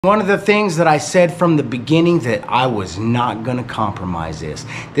One of the things that I said from the beginning that I was not gonna compromise this.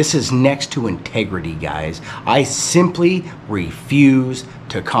 This is next to integrity, guys. I simply refuse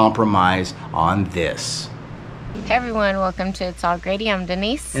to compromise on this. Hey everyone, welcome to It's All Grady. I'm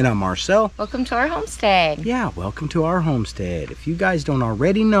Denise. And I'm Marcel. Welcome to our homestead. Yeah, welcome to our homestead. If you guys don't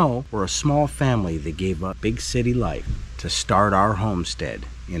already know, we're a small family that gave up big city life to start our homestead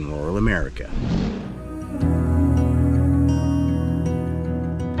in rural America.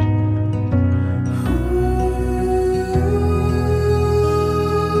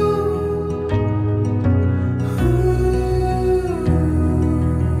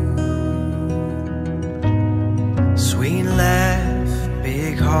 Sweet laugh,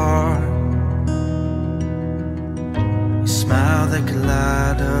 big heart, a smile that could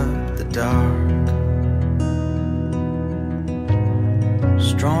light up the dark.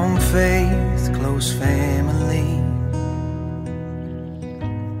 Strong faith, close family.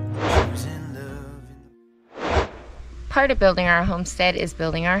 Part of building our homestead is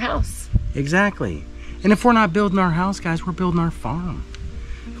building our house. Exactly. And if we're not building our house, guys, we're building our farm.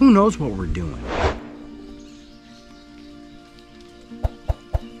 Who knows what we're doing?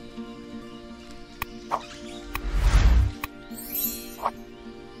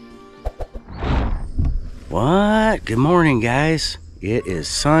 What? Good morning, guys. It is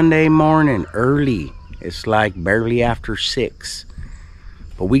Sunday morning, early. It's like barely after 6.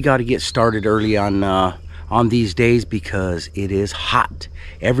 But we got to get started early on these days because it is hot.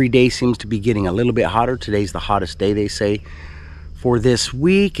 Every day seems to be getting a little bit hotter. Today's the hottest day, they say. For this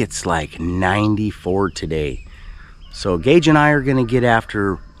week, it's like 94 today. So Gage and I are going to get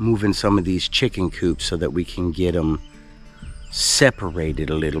after moving some of these chicken coops so that we can get them separated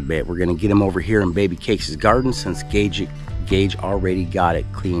a little bit. We're gonna get them over here in Baby Cakes' garden since Gage already got it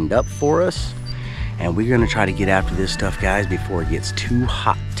cleaned up for us, and we're gonna try to get after this stuff, guys, before it gets too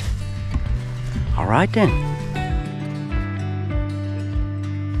hot. All right then.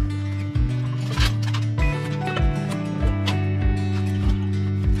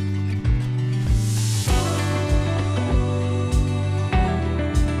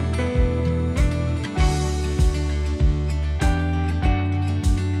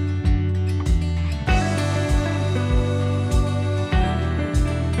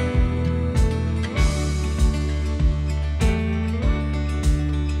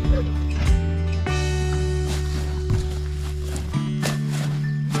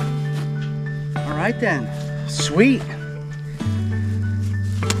 All right then, sweet.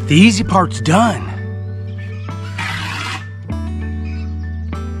 The easy part's done.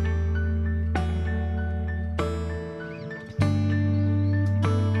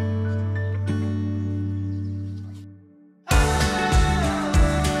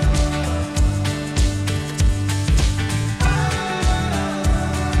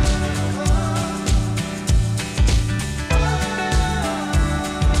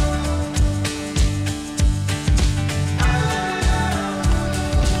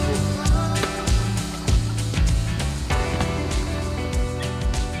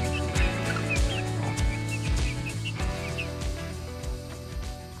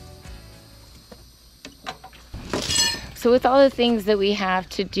 So with all the things that we have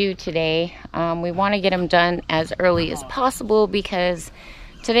to do today, we want to get them done as early as possible because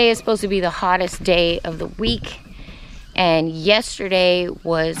today is supposed to be the hottest day of the week. And yesterday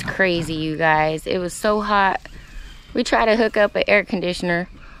was crazy, you guys. It was so hot. We tried to hook up an air conditioner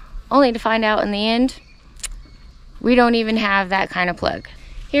only to find out in the end, we don't even have that kind of plug.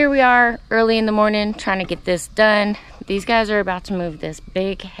 Here we are early in the morning trying to get this done. These guys are about to move this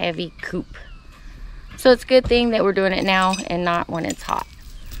big, heavy coop. So it's a good thing that we're doing it now and not when it's hot.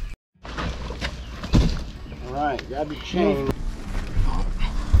 All right, grab your chain.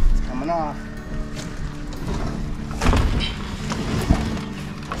 It's coming off.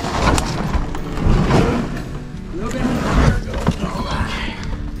 A little bit more. All right.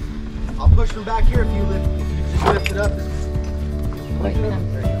 I'll push from back here if you lift it up. Wait,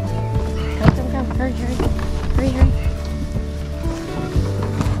 come. Hurry.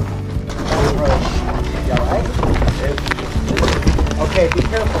 You all right? Okay, be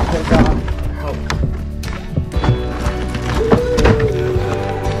careful because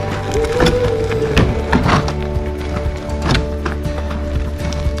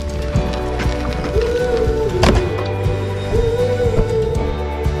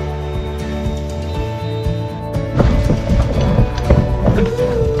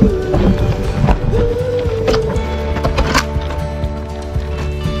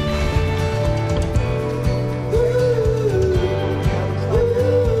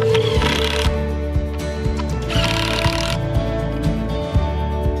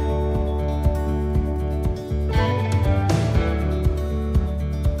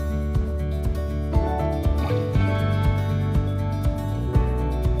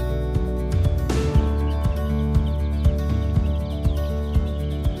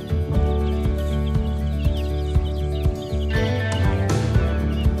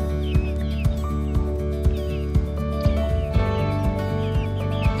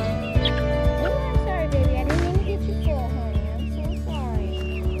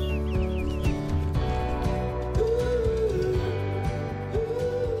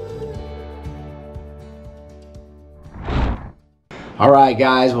All right,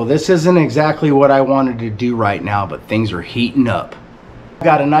 guys, well, this isn't exactly what I wanted to do right now, but things are heating up. I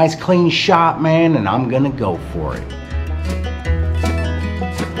got a nice clean shot, man, and I'm gonna go for it.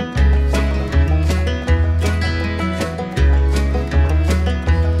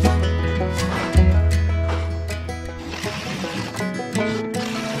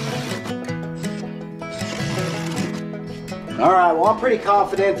 All right, well, I'm pretty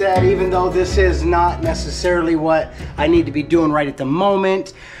confident that even though this is not necessarily what I need to be doing right at the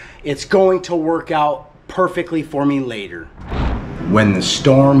moment, it's going to work out perfectly for me later. When the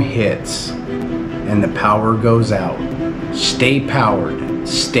storm hits and the power goes out, stay powered,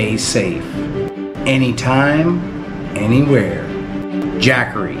 stay safe. Anytime, anywhere.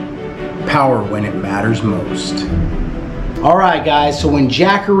 Jackery, power when it matters most. All right, guys, so when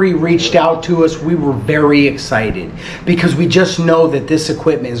Jackery reached out to us, we were very excited because we just know that this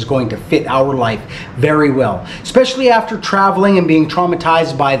equipment is going to fit our life very well, especially after traveling and being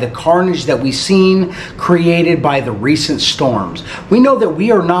traumatized by the carnage that we've seen created by the recent storms. We know that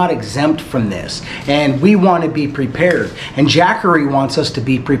we are not exempt from this, and we want to be prepared, and Jackery wants us to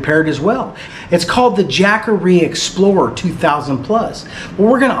be prepared as well. It's called the Jackery Explorer 2000 Plus. What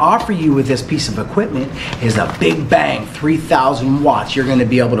we're going to offer you with this piece of equipment is a big bang 3,000 watts you're going to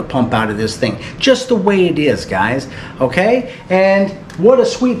be able to pump out of this thing, just the way it is, guys. Okay, and what a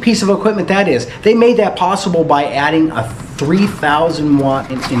sweet piece of equipment that is. They made that possible by adding a 3,000 watt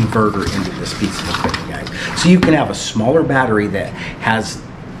inverter into this piece of equipment, guys, so you can have a smaller battery that has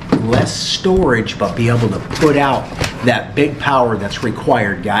less storage but be able to put out that big power that's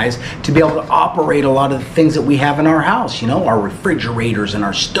required, guys, to be able to operate a lot of the things that we have in our house, you know, our refrigerators and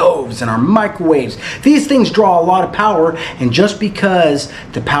our stoves and our microwaves. These things draw a lot of power, and just because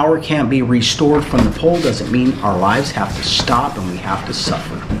the power can't be restored from the pole doesn't mean our lives have to stop and we have to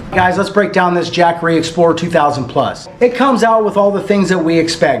suffer. Guys, let's break down this Jackery Explorer 2000 Plus. It comes out with all the things that we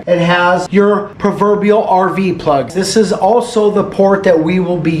expect. It has your proverbial RV plug. This is also the port that we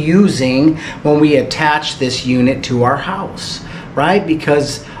will be using when we attach this unit to our house, right?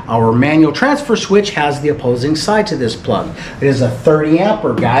 Because our manual transfer switch has the opposing side to this plug. It is a 30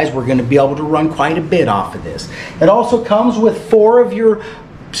 ampere, guys. We're going to be able to run quite a bit off of this. It also comes with 4 of your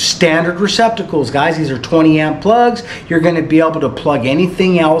standard receptacles, guys. These are 20 amp plugs. You're going to be able to plug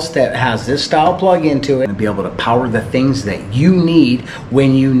anything else that has this style plug into it and be able to power the things that you need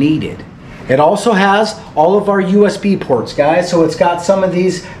when you need it. It also has all of our USB ports, guys. So it's got some of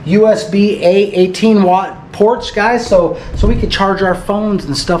these USB A 18 watt ports, guys, so we could charge our phones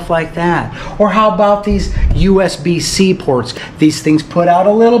and stuff like that. Or how about these USB-C ports? These things put out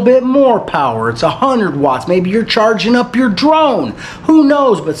a little bit more power. It's 100 watts. Maybe you're charging up your drone. Who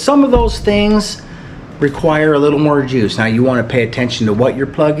knows? But some of those things require a little more juice. Now you want to pay attention to what you're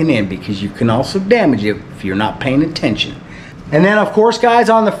plugging in, because you can also damage it if you're not paying attention. And then, of course, guys,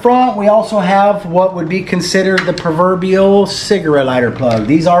 on the front, we also have what would be considered the proverbial cigarette lighter plug.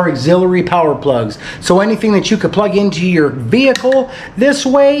 These are auxiliary power plugs. So anything that you could plug into your vehicle this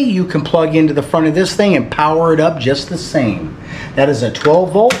way, you can plug into the front of this thing and power it up just the same. That is a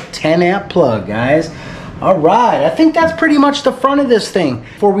 12 volt, 10 amp plug, guys. All right, I think that's pretty much the front of this thing.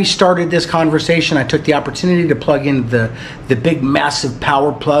 Before we started this conversation, I took the opportunity to plug in the big massive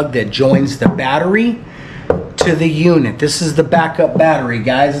power plug that joins the battery to the unit. This is the backup battery,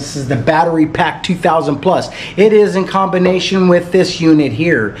 guys. This is the Battery Pack 2000 Plus. It is in combination with this unit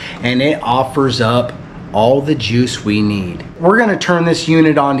here, and it offers up all the juice we need. We're gonna turn this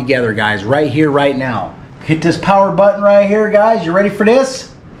unit on together, guys, right here, right now. Hit this power button right here, guys. You ready for this?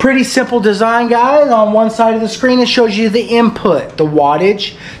 Pretty simple design, guys. On one side of the screen, it shows you the input, the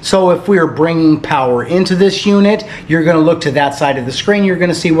wattage. So if we are bringing power into this unit, you're going to look to that side of the screen. You're going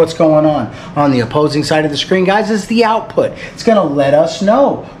to see what's going on. On the opposing side of the screen, guys, is the output. It's going to let us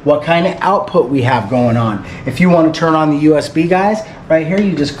know what kind of output we have going on. If you want to turn on the USB, guys, right here,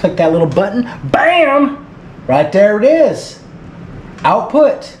 you just click that little button. Bam! Right there it is.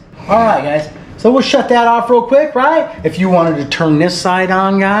 Output. All right, guys. So we'll shut that off real quick, right? If you wanted to turn this side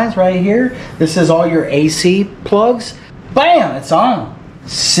on, guys, right here, this is all your AC plugs. Bam, it's on.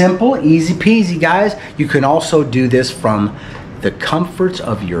 Simple, easy peasy, guys. You can also do this from the comforts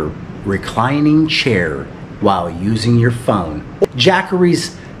of your reclining chair while using your phone.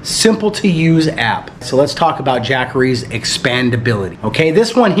 Jackery's simple to use app. So let's talk about Jackery's expandability. Okay,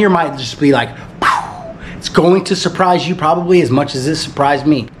 this one here might just be like, it's going to surprise you probably as much as this surprised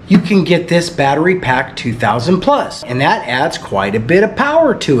me. you can get this battery pack 2000 plus, and that adds quite a bit of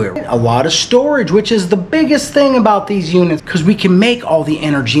power to it. A lot of storage, which is the biggest thing about these units, because we can make all the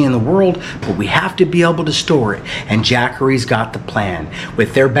energy in the world, but we have to be able to store it. And Jackery's got the plan.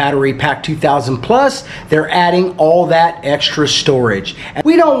 With their battery pack 2000 plus, they're adding all that extra storage. And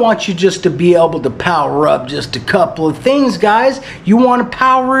we don't want you just to be able to power up just a couple of things, guys. You want to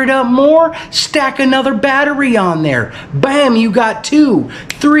power it up more? Stack another battery on there. Bam, you got 2,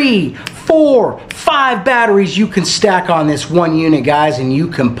 3, 4, 5 batteries you can stack on this one unit, guys, and you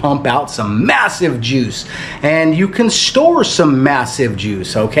can pump out some massive juice, and you can store some massive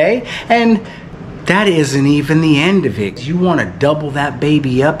juice, okay? And that isn't even the end of it. You want to double that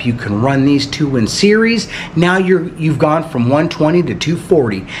baby up, you can run these two in series. Now you've gone from 120 to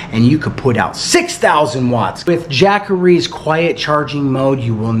 240, and you could put out 6,000 watts. With Jackery's quiet charging mode,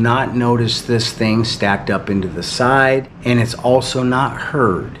 you will not notice this thing stacked up into the side, and it's also not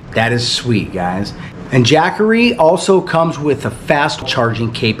heard. That is sweet, guys. And Jackery also comes with a fast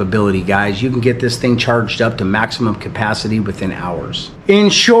charging capability, guys. You can get this thing charged up to maximum capacity within hours. In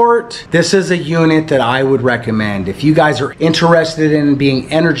short, this is a unit that I would recommend. If you guys are interested in being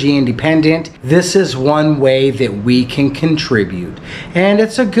energy independent, this is one way that we can contribute. And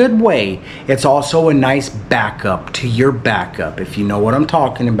it's a good way. It's also a nice backup to your backup. If you know what I'm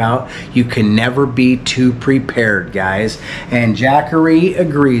talking about, you can never be too prepared, guys. And Jackery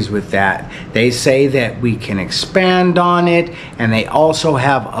agrees with that. They say that we can expand on it, and they also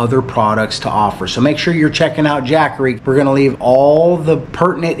have other products to offer. So make sure you're checking out Jackery. We're gonna leave all the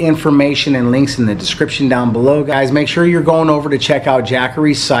pertinent information and links in the description down below, guys. Make sure you're going over to check out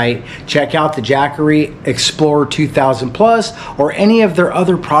Jackery's site. Check out the Jackery Explorer 2000 Plus or any of their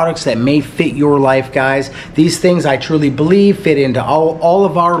other products that may fit your life, guys. These things, I truly believe, fit into all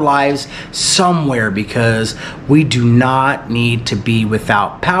of our lives somewhere, because we do not need to be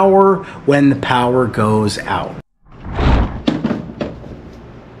without power when the power goes out.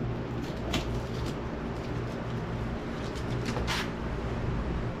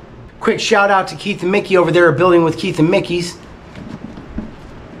 Quick shout out to Keith and Mickey over there at Building with Keith and Mickey's.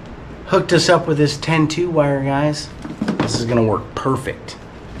 Hooked us up with this 10-2 wire, guys. This is gonna work perfect.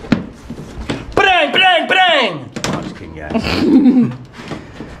 Ba-dang, ba-dang, ba-dang! I'm just kidding, guys.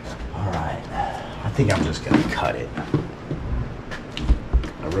 Alright, I think I'm just gonna cut it.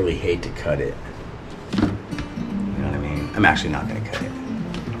 I really hate to cut it. You know what I mean? I'm actually not gonna cut it.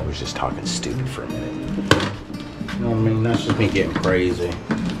 I was just talking stupid for a minute. You know what I mean? That's just me getting crazy.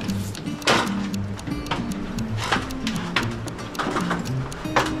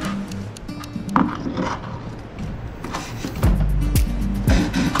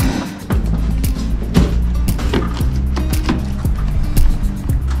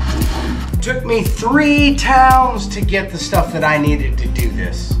 Took me 3 towns to get the stuff that I needed to do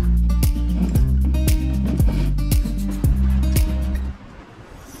this.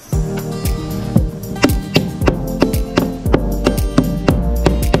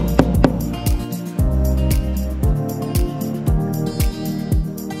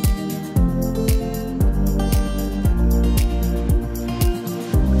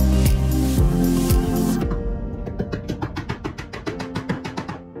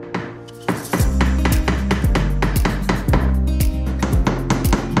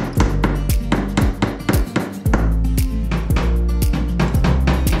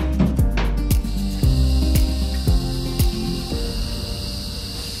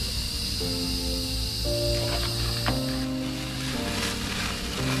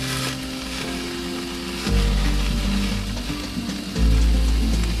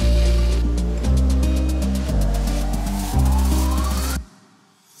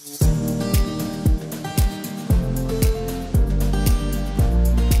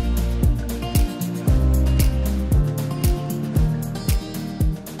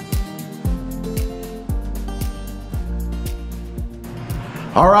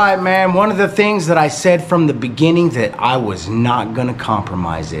 All right, man, one of the things that I said from the beginning that I was not gonna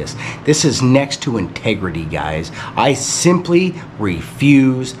compromise this. This is next to integrity, guys. I simply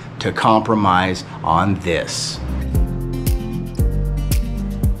refuse to compromise on this.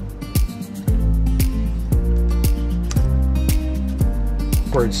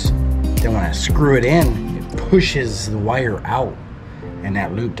 Then when I screw it in, it pushes the wire out, and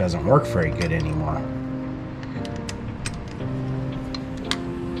that loop doesn't work very good anymore.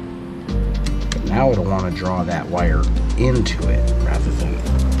 Now it'll want to draw that wire into it rather than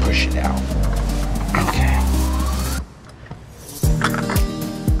push it out. Okay.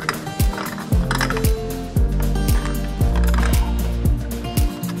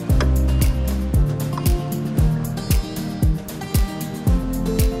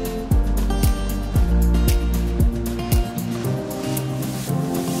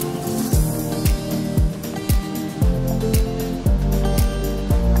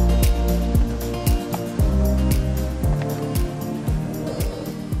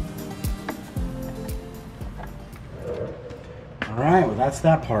 that's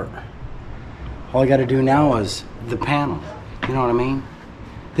that part. All I got to do now is the panel. You know what I mean?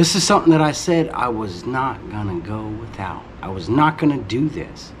 This is something that I said I was not gonna go without. I was not gonna do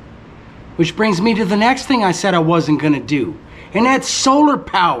this. Which brings me to the next thing I said I wasn't gonna do. And that's solar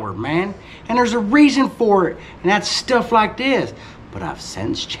power, man. And there's a reason for it. And that's stuff like this. But I've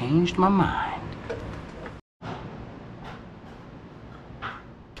since changed my mind.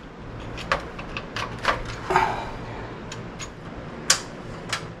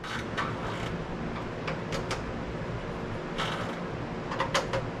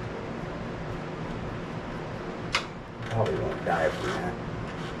 Probably won't die from that.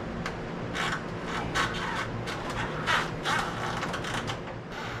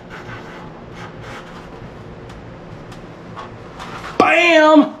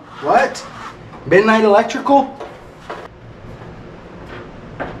 Bam! What? Midnight Electrical?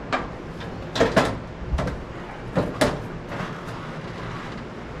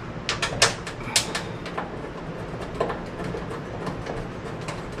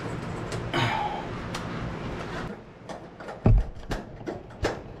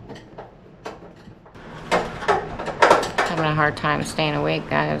 Having a hard time staying awake,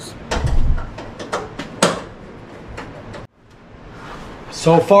 guys.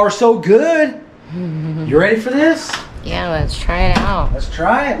 So far, so good. You ready for this? Yeah, let's try it out. Let's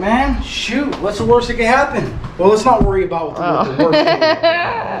try it, man. Shoot, what's the worst that can happen? Well, let's not worry about what the worst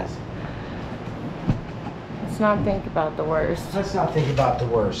is. Let's not think about the worst. Let's not think about the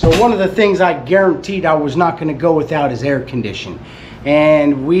worst. So one of the things I guaranteed I was not going to go without is air conditioning.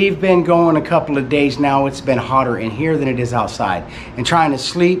 And we've been going a couple of days now. It's been hotter in here than it is outside. And trying to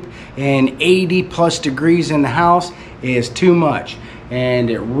sleep in 80 plus degrees in the house is too much. And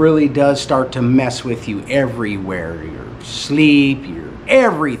it really does start to mess with you everywhere. Your sleep, your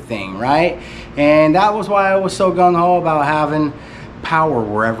everything, right? And that was why I was so gung-ho about having power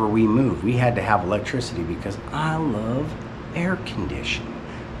wherever we move. We had to have electricity because I love air conditioning,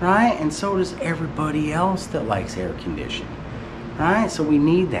 right? And so does everybody else that likes air conditioning, right? So we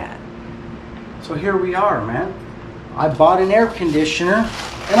need that. So here we are, man. I bought an air conditioner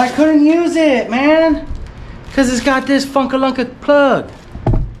and I couldn't use it, man, because it's got this Funkalunka plug.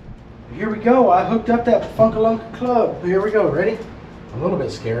 Here we go. I hooked up that Funkalunka plug. Here we go. Ready? I'm a little bit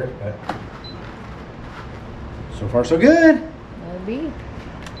scared, but so far so good. Beep.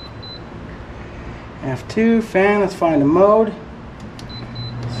 F2 fan. Let's find a mode.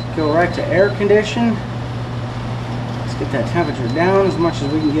 Let's go right to air condition. Let's get that temperature down as much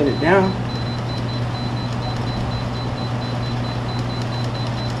as we can get it down.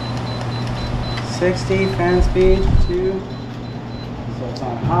 .60 fan speed 2. So it's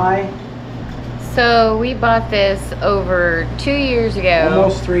on high. So we bought this over 2 years ago.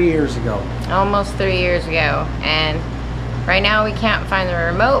 Almost 3 years ago. Almost 3 years ago, and right now we can't find the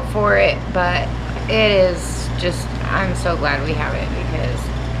remote for it, but it is just, I'm so glad we have it because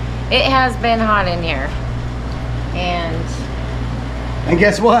it has been hot in here. And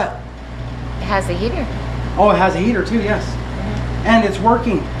guess what? it has a heater. Oh, it has a heater too, yes. And it's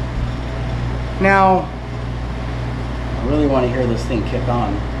working. Now, I really want to hear this thing kick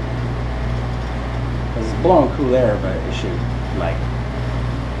on. Because it's blowing cool air, but it should like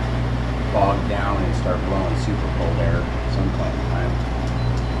bog down and start blowing super cold air at some point in time.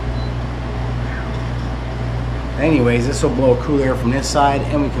 Anyways, this will blow cool air from this side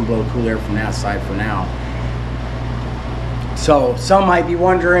and we can blow cool air from that side for now. So some might be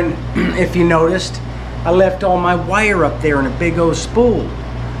wondering if you noticed, I left all my wire up there in a big old spool.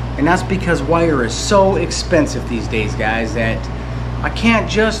 And that's because wire is so expensive these days, guys, that I can't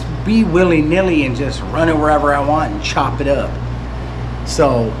just be willy-nilly and just run it wherever I want and chop it up.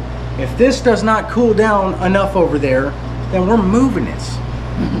 So if this does not cool down enough over there, then we're moving this,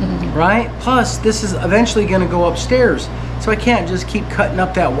 right? Plus, this is eventually gonna go upstairs. So I can't just keep cutting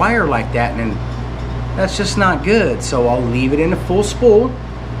up that wire like that, and that's just not good. So I'll leave it in a full spool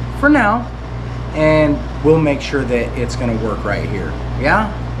for now, and we'll make sure that it's gonna work right here,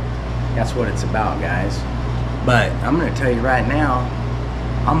 yeah? That's what it's about, guys. But I'm gonna tell you right now,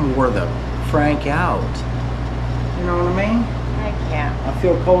 I'm wore the frank out. You know what I mean? Heck yeah. I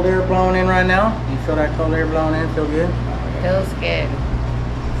feel cold air blowing in right now. You feel that cold air blowing in? Feel good? Feels good.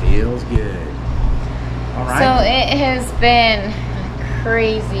 Feels good. All right. So it has been a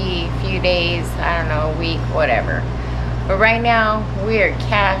crazy few days, I don't know, a week, whatever. But right now, we are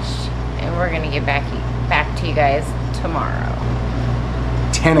cashed, and we're gonna get back to you guys tomorrow.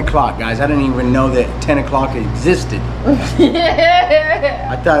 10 o'clock, guys. I didn't even know that 10 o'clock existed.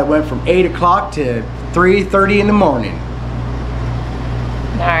 I thought it went from 8 o'clock to 3:30 in the morning.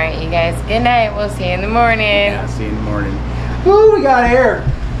 All right, you guys, good night. We'll see you in the morning. Yeah, see you in the morning. Ooh, we got air.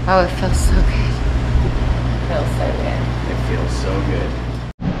 Oh, it feels so good. It feels so good. It feels so good.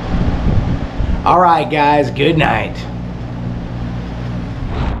 All right, guys, good night.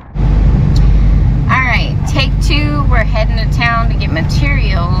 All right, take 2. We're heading to town to get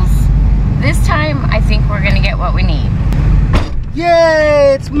materials. This time, I think we're gonna get what we need.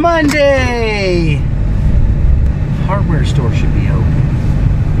 Yay, it's Monday. Hardware store should be open.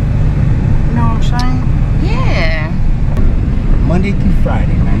 You know what I'm saying? Yeah. Monday through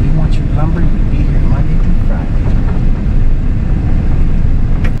Friday, man. You want your lumber, you be here Monday through Friday.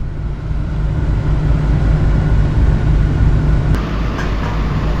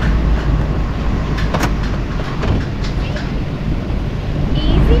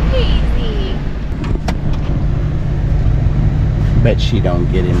 Easy peasy. Bet she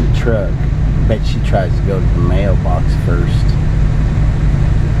don't get in the truck. Bet she tries to go to the mailbox first.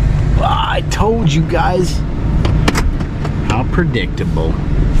 I told you guys. How predictable.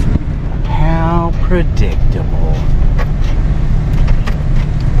 How predictable.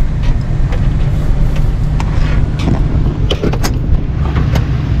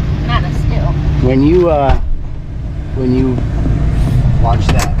 Not a still. When you watch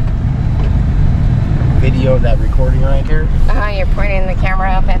that video, that recording right here. You're pointing the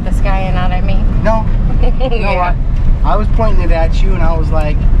camera up at the sky and not at me? No. Yeah. I was pointing it at you and I was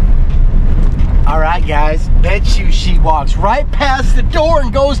like, all right, guys, bet you she walks right past the door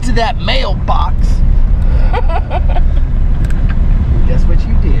and goes to that mailbox. Guess what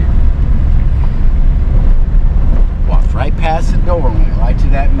you did? Walked right past the door and went right to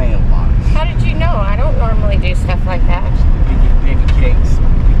that mailbox. How did you know? I don't normally do stuff like that. Baby cakes,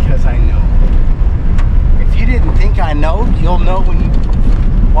 because I know. If you didn't think I know, you'll know when you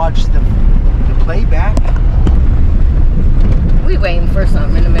watch the playback. We waiting for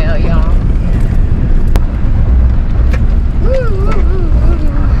something in the mail, y'all.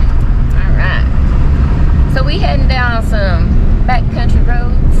 Alright. So we heading down some backcountry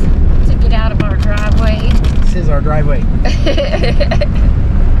roads to get out of our driveway. This is our driveway.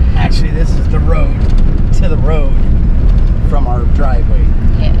 Actually, this is the road to the road from our driveway.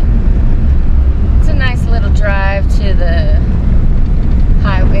 Yeah. It's a nice little drive to the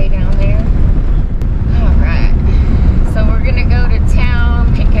highway down there. Alright. So we're gonna go to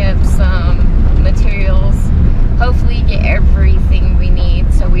town, pick up some materials, hopefully get everything we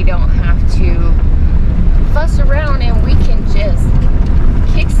need so we don't have to fuss around and we can just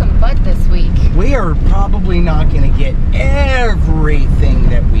kick some butt this week. We are probably not going to get everything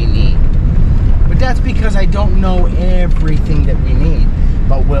that we need. But that's because I don't know everything that we need.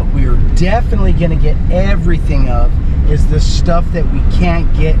 But what we're definitely going to get everything of is the stuff that we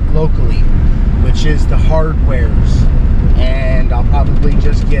can't get locally, which is the hardwares. And I'll probably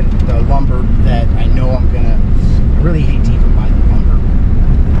just get the lumber that I know I'm going to... I really hate to even buy the lumber.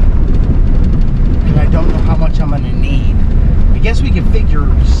 Because I don't know how much I'm going to need. I guess we can figure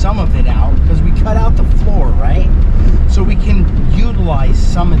some of it out because we cut out the floor, right? So we can utilize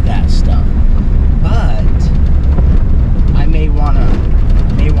some of that stuff. But I may want to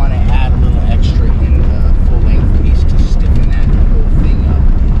add a little extra in the full-length piece to stiffen that whole thing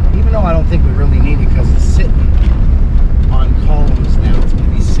up. Even though I don't think we really need it because it's sitting on columns now. It's going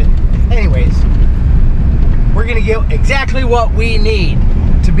to be sitting. Anyways, we're going to get exactly what we need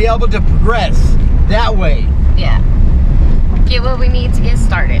to be able to progress that way. Yeah. Get what we need to get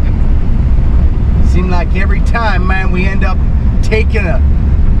started. Seems like every time, man, we end up taking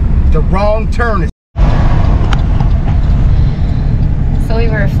the wrong turn. So we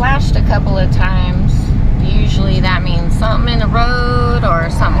were flashed a couple of times. Usually that means something in the road or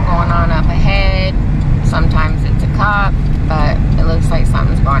something going on up ahead. Sometimes it's a cop, but it looks like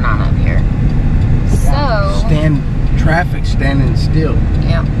something's going on up here. So Traffic standing still.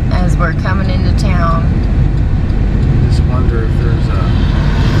 Yep, as we're coming into town. Just wonder if there's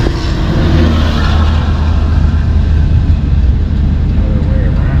another way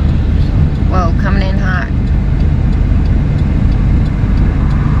around or something. Whoa, coming in hot.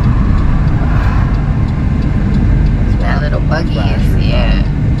 That little buggy is, yeah.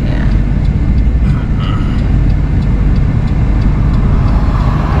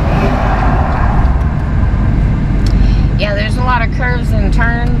 Yeah, there's a lot of curves and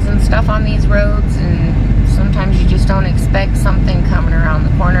turns and stuff on these roads, and sometimes you just don't expect something coming around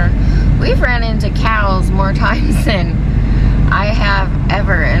the corner. We've ran into cows more times than I have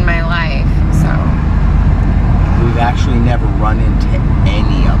ever in my life, so. We've actually never run into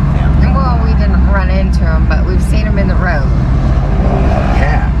any of them. Well, we didn't run into them, but we've seen them in the road.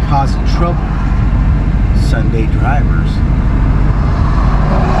 Yeah, causing trouble. Sunday drivers.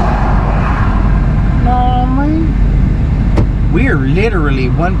 No, man. We are literally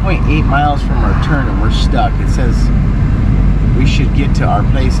 1.8 miles from our turn and we're stuck. It says we should get to our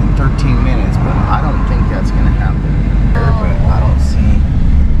place in 13 minutes, but I don't think that's gonna happen. But I don't see.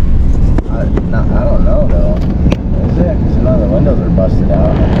 I don't know though. Is it? Because none of the windows are busted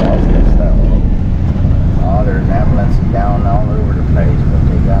out. Nothing else gets that way. Oh, there's ambulances down all over the place. What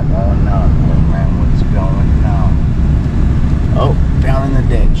they got going on? Oh man, what's going on? Oh, down in the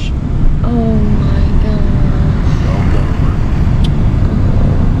ditch. Oh my God.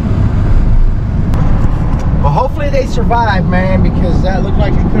 Well, hopefully they survive, man, because that looked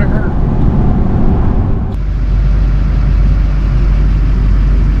like it could have hurt.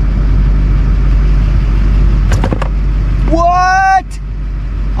 What?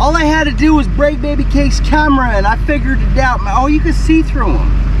 All I had to do was break Baby Cake's camera and I figured it out. Oh, you can see through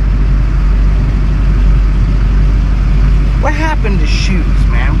them. What happened to shoes,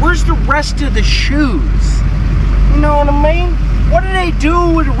 man? Where's the rest of the shoes? You know what I mean? What do they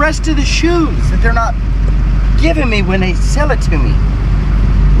do with the rest of the shoes that they're not giving me when they sell it to me?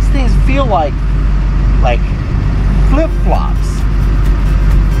 These things feel like flip-flops.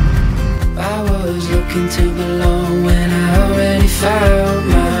 I was looking to belong when I already found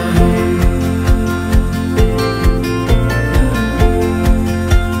my